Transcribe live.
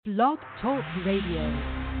Blog Talk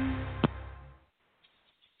Radio.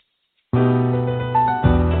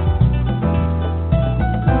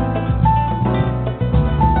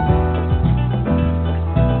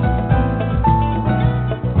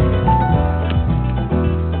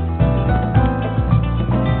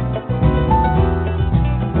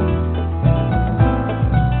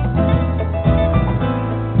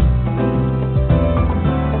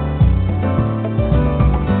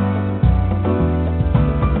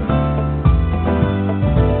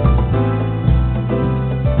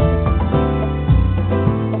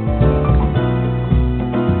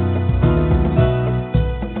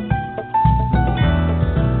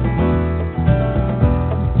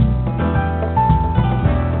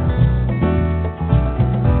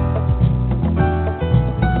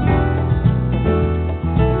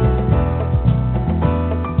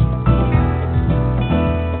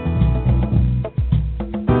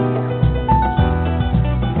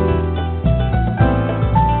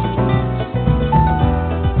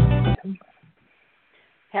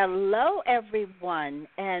 Hello, everyone,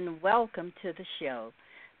 and welcome to the show.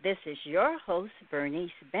 This is your host, Bernice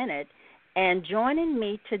Bennett, and joining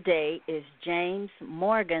me today is James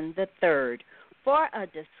Morgan III for a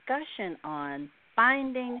discussion on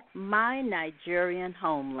finding my Nigerian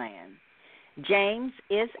homeland. James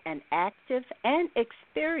is an active and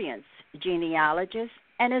experienced genealogist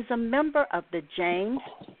and is a member of the James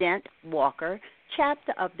Dent Walker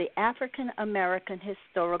Chapter of the African American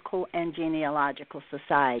Historical and Genealogical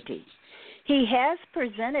Society. He has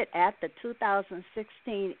presented at the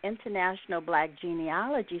 2016 International Black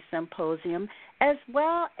Genealogy Symposium as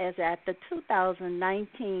well as at the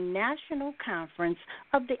 2019 National Conference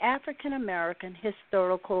of the African American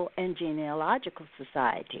Historical and Genealogical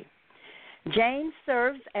Society. James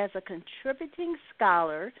serves as a contributing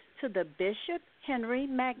scholar to the Bishop Henry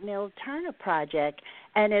McNeal Turner Project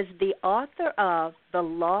and is the author of The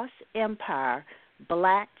Lost Empire,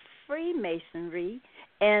 Black Freemasonry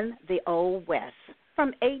in the Old West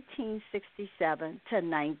from 1867 to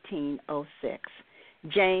 1906.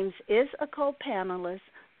 James is a co-panelist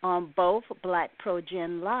on both Black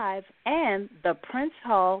ProGen-Live and the Prince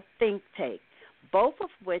Hall Think Tank, both of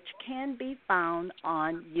which can be found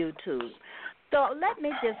on YouTube. So let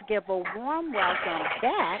me just give a warm welcome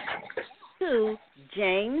back to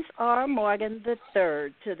James R. Morgan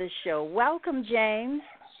III to the show. Welcome, James.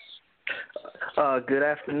 Good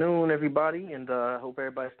afternoon, everybody, and I hope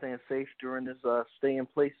everybody's staying safe during this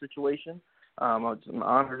stay-in-place situation. It's an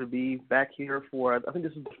honor to be back here for, I think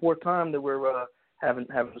this is the fourth time that we're having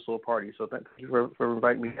this little party, so thank you for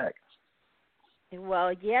inviting me back.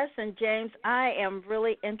 Well, yes, and James, I am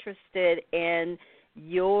really interested in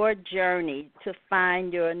your journey to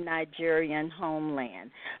find your Nigerian homeland.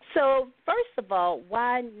 So, first of all,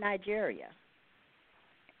 why Nigeria?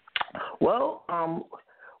 Well,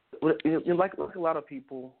 like a lot of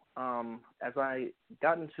people, as I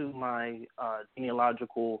got into my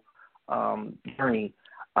genealogical journey,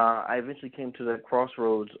 I eventually came to the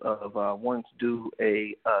crossroads of wanting to do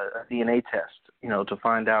a DNA test, to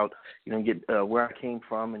find out, get where I came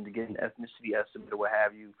from and to get an ethnicity estimate or what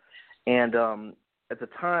have you. And at the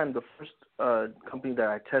time, the first company that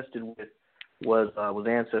I tested with was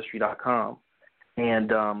Ancestry.com.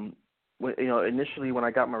 And initially when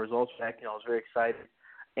I got my results back, I was very excited.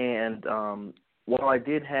 And while I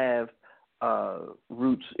did have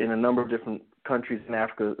roots in a number of different countries in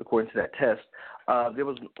Africa, according to that test, there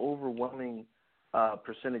was an overwhelming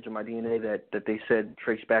percentage of my DNA that they said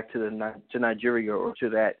traced back to Nigeria or to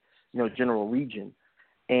that general region.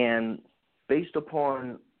 And based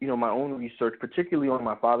upon my own research, particularly on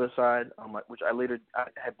my father's side, which I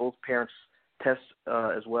had both parents test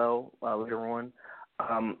as well later on,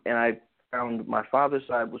 and I found my father's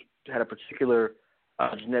side had a particular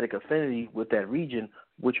genetic affinity with that region,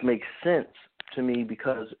 which makes sense to me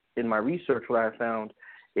because in my research what I found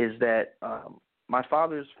is that my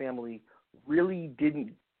father's family really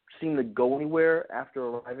didn't seem to go anywhere after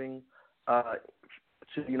arriving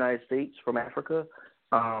to the United States from Africa.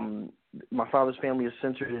 My father's family is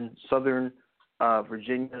centered in southern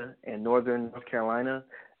Virginia and northern North Carolina,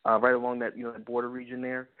 right along that border region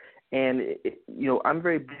there. And I'm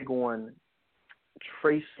very big on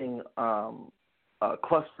tracing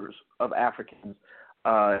clusters of Africans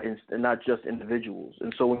and not just individuals.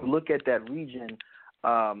 And so when we look at that region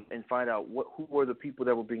and find out who were the people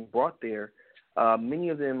that were being brought there, many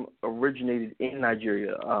of them originated in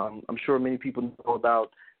Nigeria. I'm sure many people know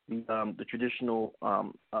about the traditional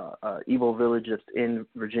Igbo village that's in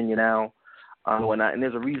Virginia now, and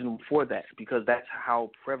there's a reason for that because that's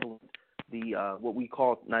how prevalent the what we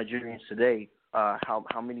call Nigerians today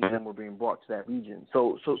how many of them were being brought to that region.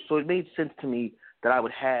 So it made sense to me that I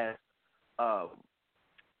would have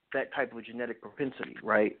that type of genetic propensity,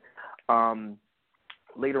 right?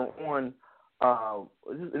 Later on, and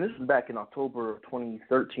this is back in October of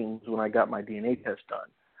 2013 was when I got my DNA test done.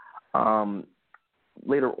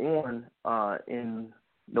 Later on, in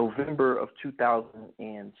November of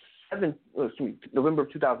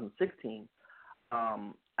 2016,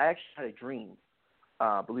 I actually had a dream,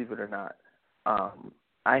 believe it or not.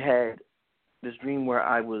 I had this dream where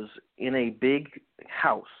I was in a big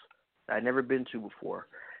house that I'd never been to before,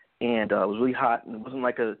 and it was really hot, and it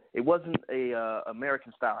wasn't a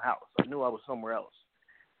American style house. I knew I was somewhere else,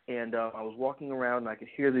 and I was walking around, and I could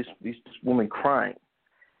hear this woman crying,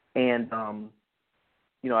 and I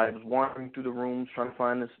was wandering through the rooms trying to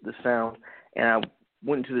find the sound, and I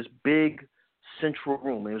went into this big central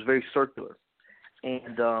room. It was very circular,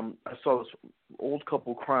 and I saw this old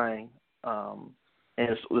couple crying, and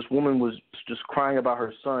this woman was just crying about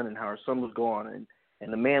her son and how her son was gone,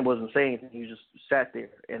 and the man wasn't saying anything. He just sat there,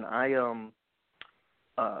 and I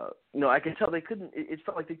could tell they couldn't. It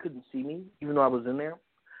felt like they couldn't see me, even though I was in there.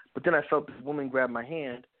 But then I felt this woman grab my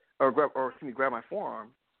hand, grab my forearm,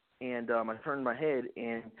 and I turned my head,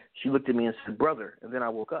 and she looked at me and said, "Brother," and then I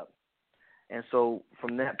woke up. And so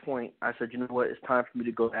from that point, I said, you know what, it's time for me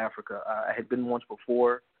to go to Africa. I had been once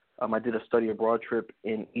before. I did a study abroad trip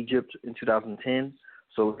in Egypt in 2010.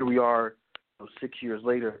 So here we are 6 years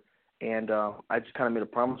later, and I just kind of made a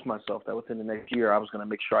promise to myself that within the next year I was going to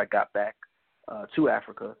make sure I got back to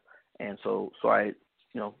Africa. And so I,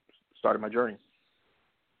 started my journey.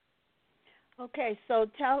 Okay, so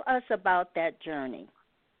tell us about that journey.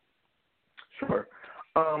 Sure.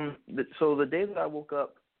 So the day that I woke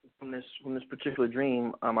up from this particular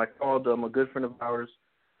dream, I called a good friend of ours,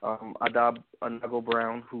 Adab Anago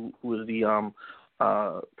Brown, who is the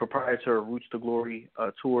proprietor of Roots to Glory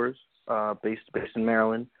tours, based in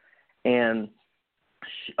Maryland, and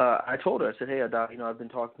I told her, I said, hey Adab, I've been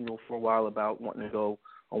talking to you for a while about wanting to go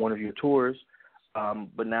on one of your tours,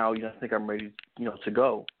 but now I think I'm ready, to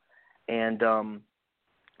go, and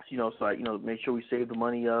so I, make sure we save the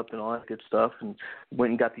money up and all that good stuff, and went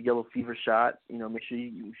and got the yellow fever shot. Make sure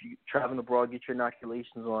if you traveling abroad, get your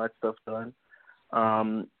inoculations and all that stuff done.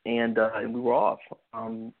 And we were off.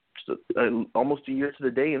 Almost a year to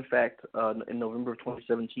the day, in fact, in November of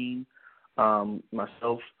 2017,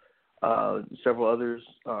 myself, several others,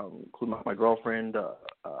 including my girlfriend,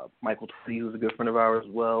 Michael Tweedy, who's a good friend of ours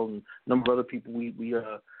as well, and a number of other people, we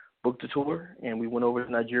booked a tour, and we went over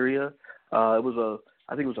to Nigeria.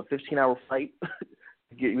 I think it was a 15-hour flight.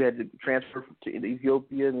 You had to transfer to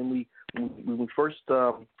Ethiopia, and then when we first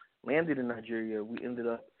landed in Nigeria, we ended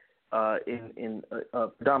up in a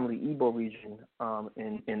predominantly Igbo region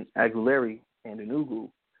in Aguleri and Enugu.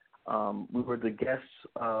 We were the guests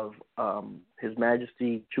of His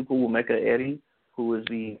Majesty Chukwuemeka Eri, who is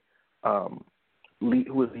the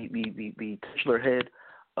titular head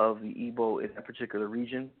of the Igbo in that particular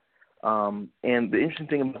region. And the interesting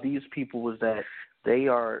thing about these people was that they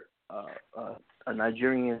are a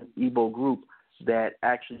Nigerian Igbo group that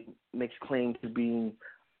actually makes claim to being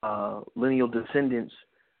lineal descendants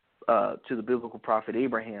to the biblical prophet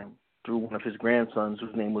Abraham through one of his grandsons,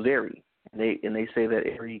 whose name was Eri. And they say that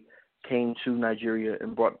Eri came to Nigeria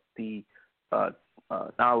and brought the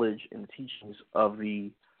knowledge and the teachings of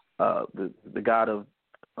the God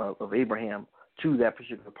of Abraham to that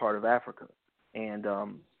particular part of Africa. And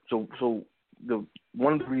so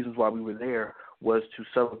one of the reasons why we were there was to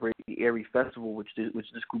celebrate the Eri festival, which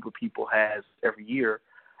this group of people has every year,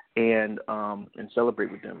 and celebrate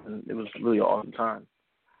with them. And it was really an awesome time.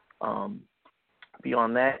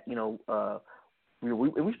 Beyond that,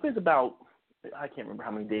 we spent about, I can't remember how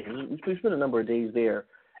many days. We spent a number of days there,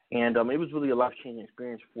 and it was really a life-changing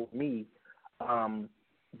experience for me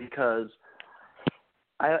because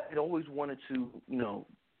I had always wanted to,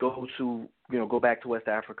 go back to West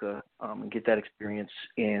Africa and get that experience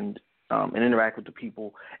and interact with the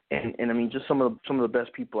people, and I mean, just some of the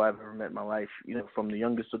best people I've ever met in my life. From the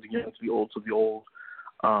youngest of the young to the old to the old.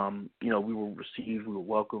 We were received, we were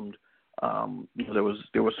welcomed. There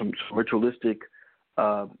was some ritualistic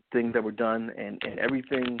things that were done, and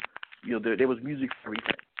everything. There was music for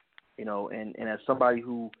everything. And as somebody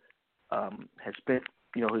who has spent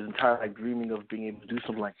his entire life dreaming of being able to do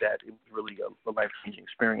something like that, it was really a life-changing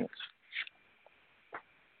experience.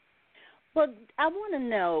 Well, I want to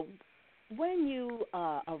know, when you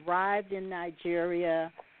arrived in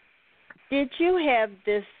Nigeria, did you have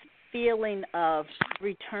this feeling of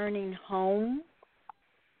returning home?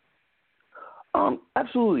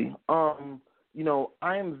 Absolutely. I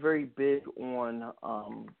am very big on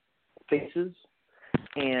faces,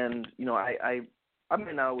 and I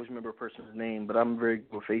may not always remember a person's name, but I'm very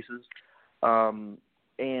good with faces.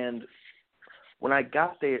 And when I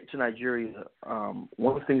got there to Nigeria,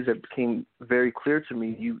 one of the things that became very clear to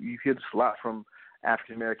me, you hear this a lot from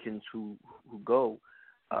African Americans who go.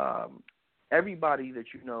 Everybody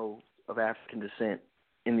that you know of African descent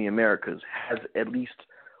in the Americas has at least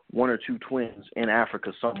one or two twins in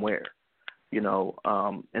Africa somewhere,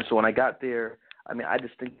 And so when I got there, I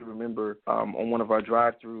distinctly remember on one of our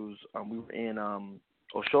drive-thrus, we were in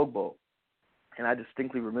Oshogbo, and I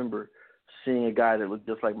distinctly remember seeing a guy that looked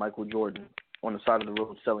just like Michael Jordan on the side of the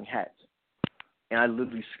road selling hats. And I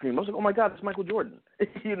literally screamed. I was like, "Oh my God, it's Michael Jordan!"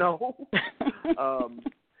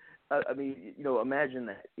 Imagine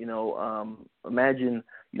that. Imagine,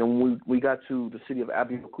 when we got to the city of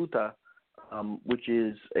Abeokuta, which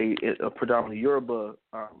is a predominantly Yoruba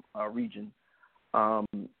region.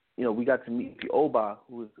 We got to meet the Oba,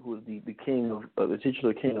 who is the king of the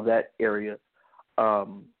titular king of that area.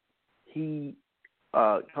 He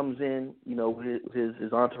comes in, with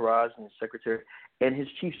his entourage and his secretary, and his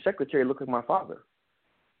chief secretary looked like my father,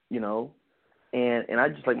 and I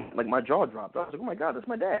just like my jaw dropped. I was like, oh my God, that's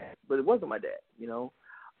my dad, but it wasn't my dad,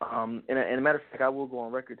 And a matter of fact, I will go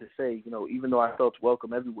on record to say, even though I felt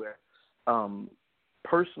welcome everywhere,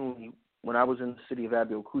 personally, when I was in the city of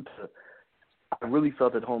Abeokuta, I really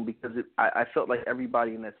felt at home because I felt like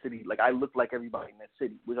everybody in that city, like I looked like everybody in that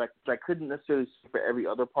city, which I couldn't necessarily see for every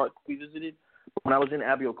other part we visited. But when I was in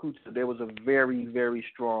Abeokuta, there was a very, very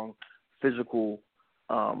strong physical,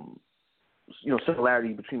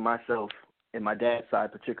 similarity between myself and my dad's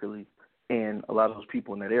side, particularly, and a lot of those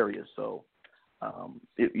people in that area. So,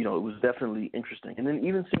 it was definitely interesting. And then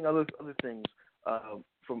even seeing other things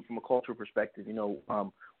from a cultural perspective,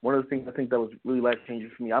 one of the things I think that was really life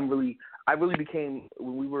changing for me. I really became,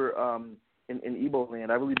 when we were in Igbo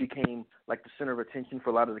land, I really became like the center of attention for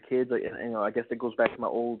a lot of the kids. And I guess that goes back to my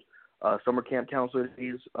old summer camp counselor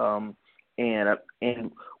days. And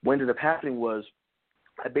what ended up happening was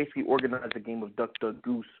I basically organized a game of Duck Duck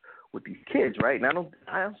Goose with these kids, right? And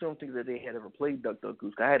I also don't think that they had ever played Duck Duck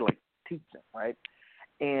Goose. I had to teach them, right?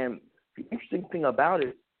 And the interesting thing about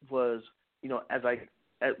it was,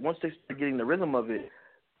 once they started getting the rhythm of it,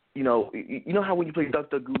 you know how when you play Duck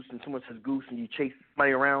Duck Goose and someone says goose and you chase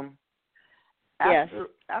somebody around? Yes.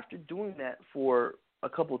 After doing that for a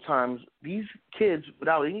couple of times, these kids,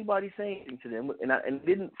 without anybody saying anything to them, and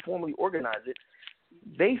didn't formally organize it,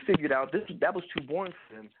 they figured out that was too boring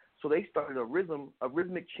for them. So they started a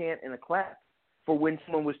rhythmic chant and a clap for when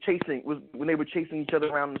someone when they were chasing each other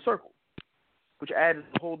around in a circle, which added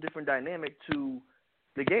a whole different dynamic to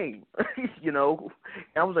the game, And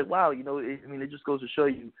I was like, wow, it just goes to show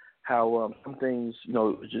you how some things,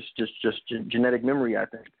 just genetic memory, I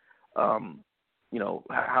think.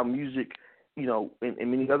 How music, in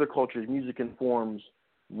many other cultures, music informs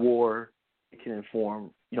war. It can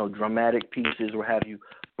inform, dramatic pieces or have you.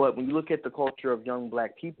 But when you look at the culture of young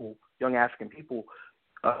black people, young African people,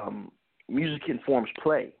 music informs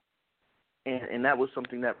play. And that was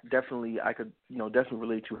something that definitely I could, definitely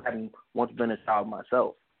relate to, having once been a child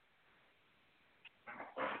myself.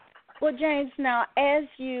 Well, James, now as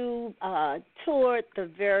you toured the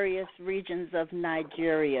various regions of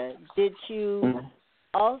Nigeria, did you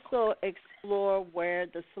also explore where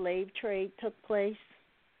the slave trade took place?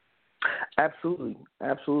 Absolutely.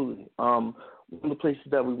 One of the places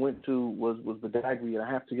that we went to was Badagry, and I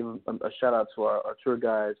have to give a shout out to our tour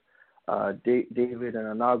guides, David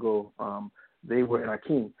and Anago. They were in our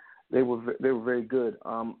team. They were very good.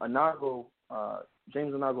 Anago,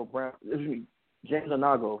 James Anago,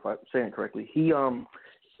 if I'm saying it correctly, he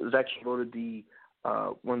was actually voted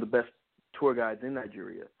one of the best tour guides in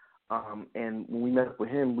Nigeria. And when we met up with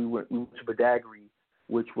him, we went to Badagry,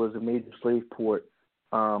 which was a major slave port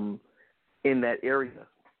in that area.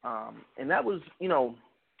 And that was,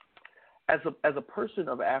 as a person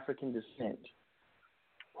of African descent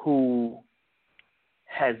who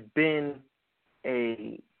has been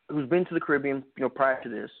who's been to the Caribbean, prior to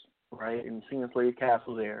this, right, and seen a slave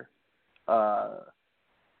castle there,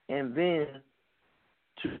 and then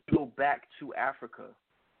to go back to Africa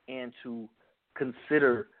and to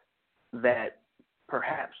consider that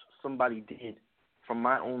perhaps somebody did from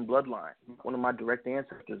my own bloodline, one of my direct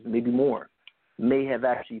ancestors, maybe more, may have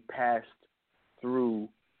actually passed through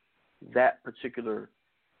that particular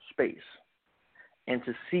space. And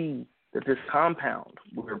to see that this compound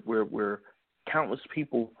where countless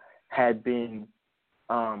people had been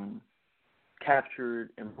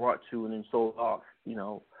captured and brought to and then sold off,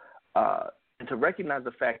 and to recognize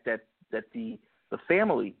the fact that the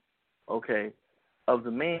family, of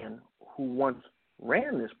the man who once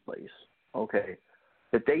ran this place, okay,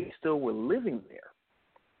 that they still were living there,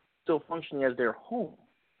 still functioning as their home,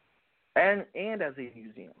 and as a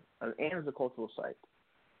museum, and as a cultural site,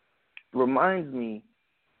 reminds me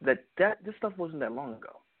that this stuff wasn't that long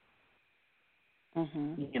ago.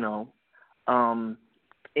 Mm-hmm. You know,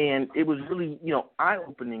 and it was really,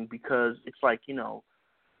 eye-opening, because it's like,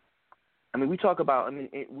 we talk about,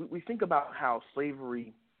 we think about how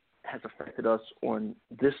slavery has affected us on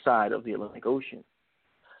this side of the Atlantic Ocean,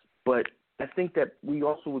 but I think that we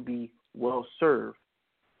also would be well served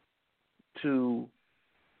to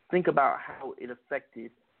think about how it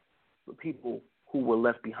affected the people who were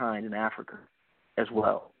left behind in Africa as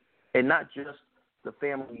well, and not just the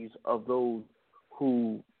families of those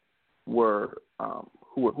who were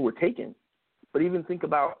taken, but even think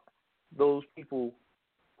about those people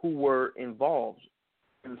who were involved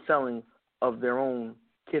in selling of their own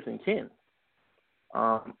kith and kin.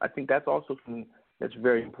 I think that's also something that's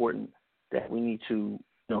very important that we need to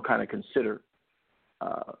kind of consider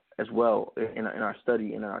as well in our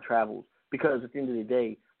study and in our travels, because at the end of the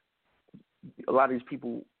day, a lot of these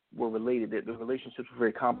people were related. The relationships were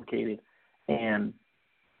very complicated, and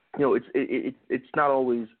it's not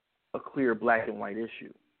always a clear black and white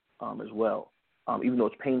issue as well. Even though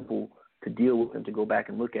it's painful to deal with and to go back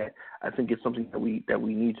and look at, I think it's something that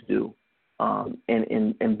we need to do. And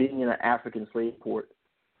being in an African slave port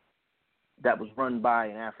that was run by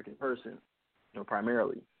an African person,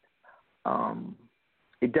 primarily,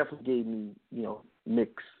 it definitely gave me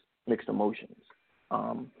mixed emotions.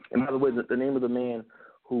 And by the way, the name of the man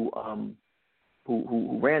who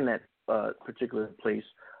ran that particular place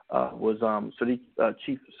was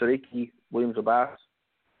Chief Sadiki Williams Abbas.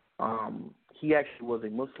 He actually was a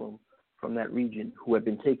Muslim from that region who had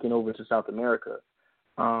been taken over to South America,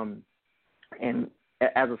 and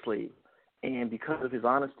as a slave. And because of his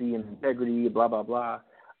honesty and integrity, blah blah blah,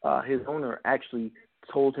 his owner actually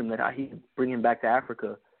told him that he could bring him back to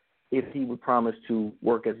Africa if he would promise to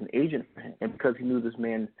work as an agent for him. And because he knew this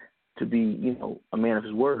man to be, a man of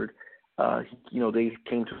his word, they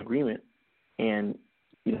came to an agreement, and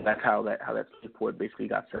that's how that slave port basically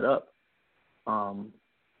got set up.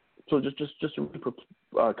 So just a really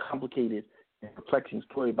complicated and perplexing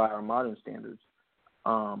story by our modern standards,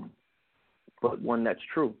 but one that's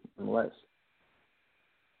true nonetheless.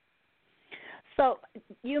 So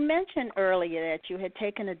you mentioned earlier that you had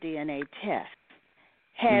taken a DNA test.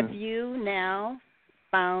 Have you now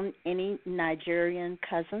found any Nigerian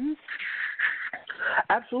cousins?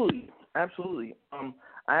 Absolutely. I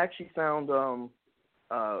actually found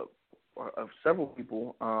several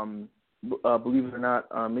people. Believe it or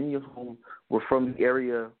not, many of whom were from the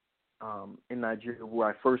area in Nigeria where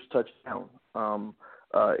I first touched down,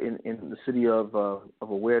 in the city of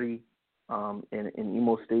Owerri, in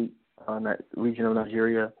Imo State, in that region of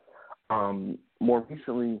Nigeria. More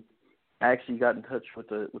recently, I actually got in touch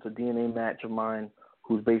with a DNA match of mine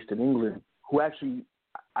who's based in England, who actually,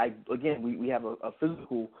 we have a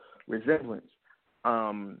physical resemblance.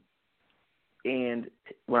 And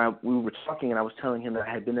when we were talking, and I was telling him that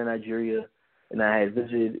I had been to Nigeria and I had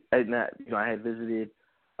visited,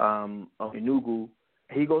 Enugu.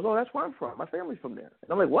 He goes, "Oh, that's where I'm from. My family's from there."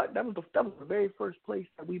 And I'm like, "What?" That was the very first place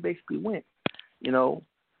that we basically went.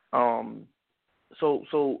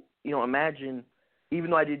 So imagine,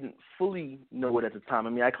 even though I didn't fully know it at the time.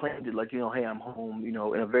 I claimed it like, hey, I'm home, in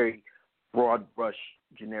a very broad brush,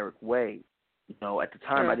 generic way. At the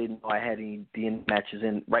time, I didn't know I had any DNA matches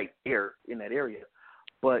right there in that area.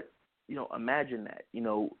 But, imagine that.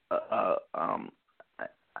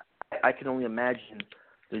 I can only imagine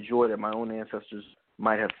the joy that my own ancestors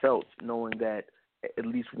might have felt, knowing that at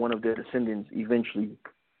least one of their descendants eventually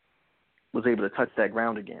was able to touch that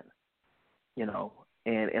ground again.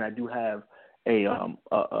 And I do have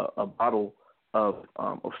a bottle of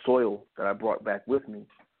soil that I brought back with me,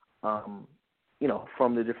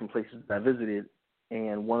 from the different places that I visited,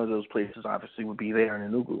 and one of those places obviously would be there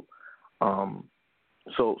in Enugu.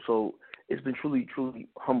 So it's been truly, truly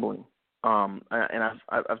humbling. And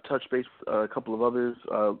I've touched base with a couple of others.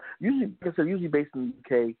 Usually, like I said, usually based in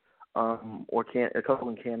the UK, or a couple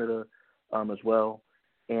in Canada as well.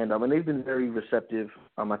 And they've been very receptive.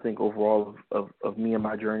 I think overall of me and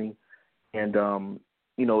my journey, and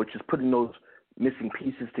it's just putting those missing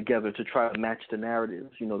pieces together to try to match the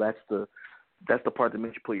narratives. That's the part that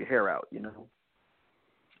makes you pull your hair out.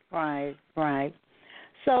 Right.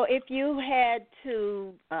 So if you had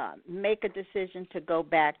to make a decision to go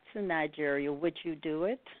back to Nigeria, would you do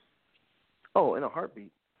it? Oh, in a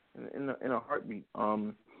heartbeat. In a heartbeat.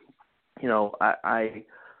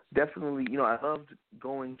 definitely, I loved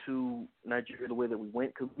going to Nigeria the way that we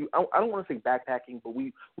went, because I don't want to say backpacking, but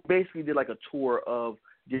we basically did like a tour of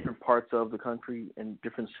different parts of the country and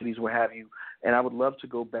different cities, what have you. And I would love to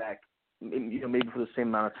go back, maybe for the same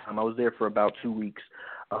amount of time. I was there for about 2 weeks.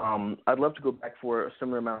 I'd love to go back for a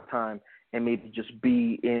similar amount of time and maybe just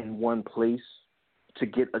be in one place to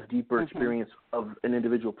get a deeper experience of an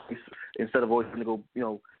individual place instead of always having to go,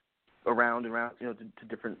 around, to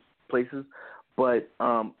different places. But,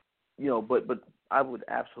 but I would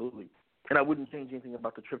absolutely, and I wouldn't change anything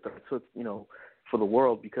about the trip that I took, for the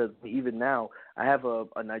world, because even now I have a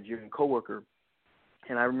Nigerian coworker,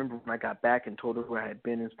 and I remember when I got back and told her where I had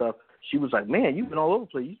been and stuff, she was like, "Man, you've been all over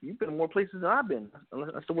the place. You've been in more places than I've been."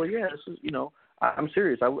 I said, "Well, yeah, this is, I'm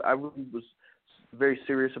serious. I really was very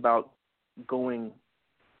serious about going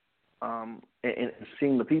and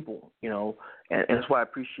seeing the people, and that's why I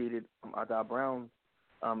appreciated Ada Brown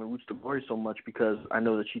and Roots to Glory so much, because I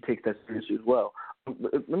know that she takes that seriously as well."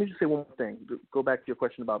 Let me just say one more thing. Go back to your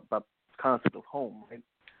question about the concept of home, right?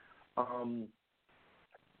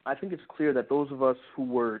 I think it's clear that those of us who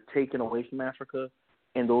were taken away from Africa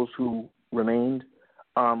and those who remained,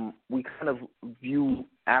 we kind of view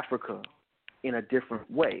Africa in a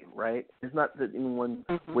different way, right? It's not that any one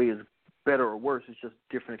way is better or worse. It's just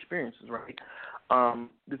different experiences, right?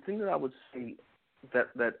 The thing that I would say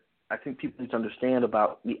that I think people need to understand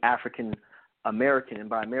about the African American, and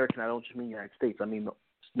by American I don't just mean the United States, I mean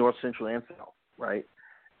North, Central, and South, right?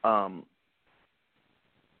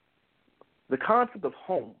 The concept of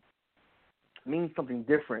home means something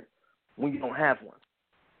different when you don't have one,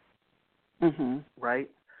 right?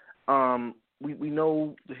 We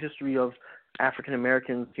know the history of African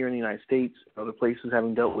Americans here in the United States, other places,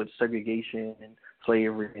 having dealt with segregation and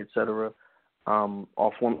slavery, et cetera, all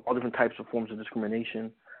different types of forms of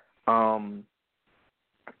discrimination.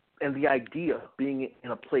 And the idea of being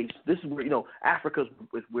in a place, this is where, Africa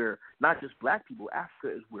is where not just black people,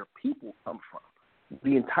 Africa is where people come from.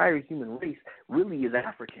 The entire human race really is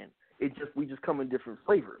African. We just come in different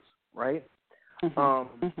flavors, right? The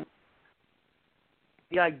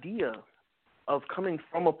idea of coming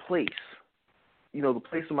from a place, the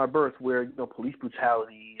place of my birth where, police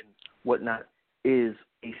brutality and whatnot is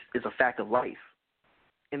a fact of life.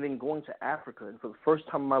 And then going to Africa, and for the first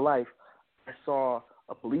time in my life, I saw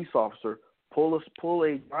a police officer pull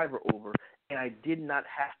a driver over, and I did not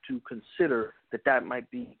have to consider that might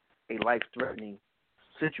be a life-threatening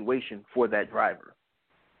situation for that driver.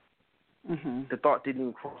 The thought didn't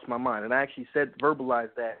even cross my mind, and I actually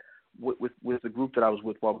verbalized that with the group that I was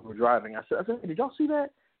with while we were driving. I said, "Hey, did y'all see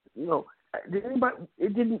that? Did anybody?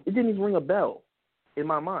 It didn't even ring a bell in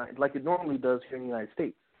my mind like it normally does here in the United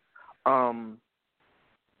States."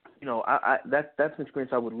 That's an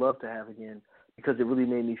experience I would love to have again, because it really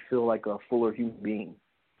made me feel like a fuller human being.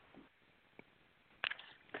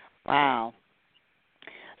 Wow.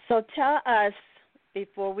 So tell us,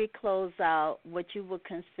 before we close out, what you would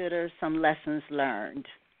consider some lessons learned.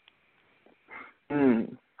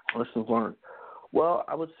 Lessons learned. Well,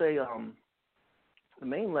 I would say the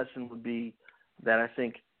main lesson would be that I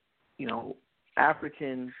think,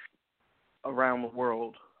 Africans around the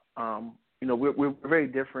world, we're very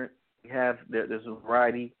different. There's a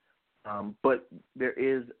variety, but there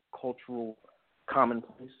is cultural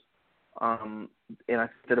commonplace. And I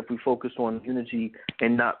think that if we focus on unity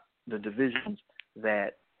and not the divisions,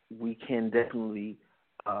 that we can definitely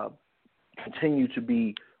continue to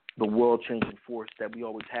be the world-changing force that we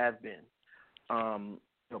always have been.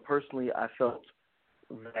 Personally, I felt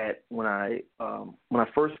that when I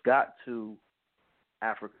first got to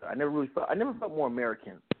Africa, I never felt more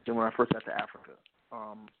American than when I first got to Africa.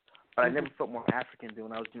 But I never felt more African than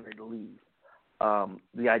when I was getting ready to leave.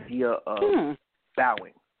 The idea of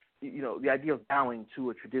bowing, the idea of bowing to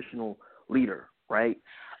a traditional leader, right?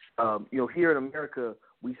 Here in America,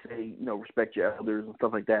 we say, respect your elders and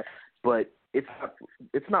stuff like that, but it's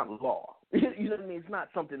not law. You know what I mean? It's not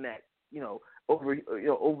something that, over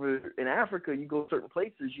in Africa, you go to certain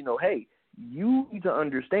places, hey, you need to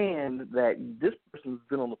understand that this person's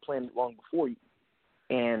been on the planet long before you,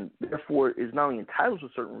 and therefore is not only entitled to a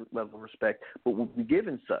certain level of respect, but will be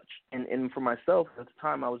given such. And for myself, at the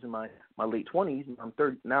time I was in my late 20s, and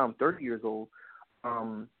I'm 30 years old,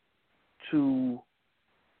 to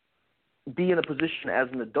be in a position as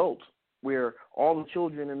an adult where all the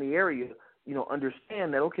children in the area,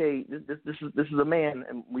 understand that, okay, this is a man,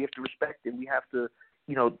 and we have to respect him. We have to,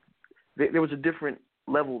 there was a different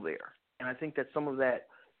level there. And I think that some of that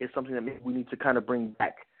is something that maybe we need to kind of bring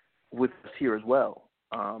back with us here as well,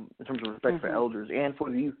 in terms of respect for elders and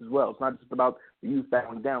for the youth as well. It's not just about the youth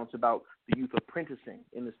bowing down. It's about the youth apprenticing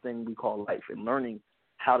in this thing we call life and learning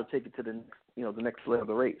how to take it to the next level of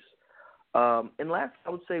the race. And last, I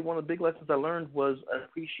would say one of the big lessons I learned was an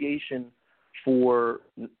appreciation for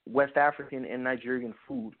West African and Nigerian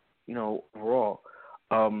food, overall.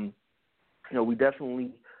 We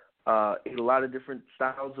definitely ate a lot of different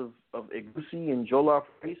styles of egusi and jollof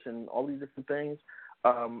rice and all these different things,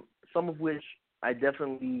 some of which I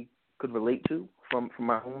definitely could relate to from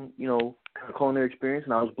my own, kind of culinary experience.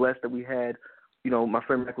 And I was blessed that we had, my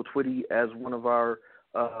friend Michael Twitty as one of our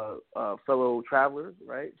fellow travelers,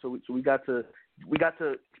 right? So we got to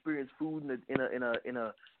experience food in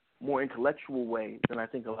a more intellectual way than I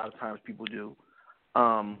think a lot of times people do.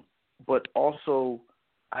 But also,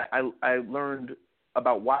 I learned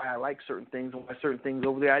about why I like certain things and why certain things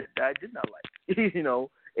over there I did not like,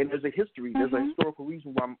 And there's a history, there's a historical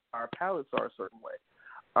reason why our palates are a certain way.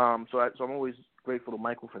 So I'm always grateful to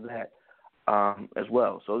Michael for that as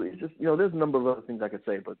well. So it's just, there's a number of other things I could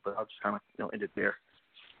say, but I'll just kind of end it there.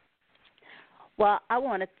 Well, I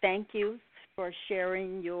want to thank you for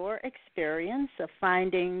sharing your experience of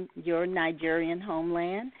finding your Nigerian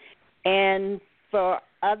homeland. And for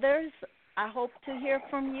others, I hope to hear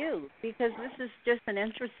from you, because this is just an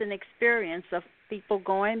interesting experience of people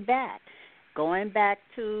going back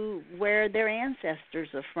to where their ancestors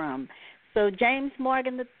are from. So James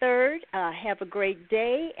Morgan III, have a great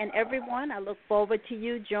day. And everyone, I look forward to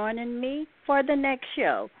you joining me for the next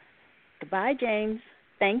show. Goodbye, James.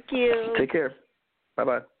 Thank you. Take care.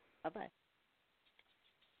 Bye-bye. Bye-bye.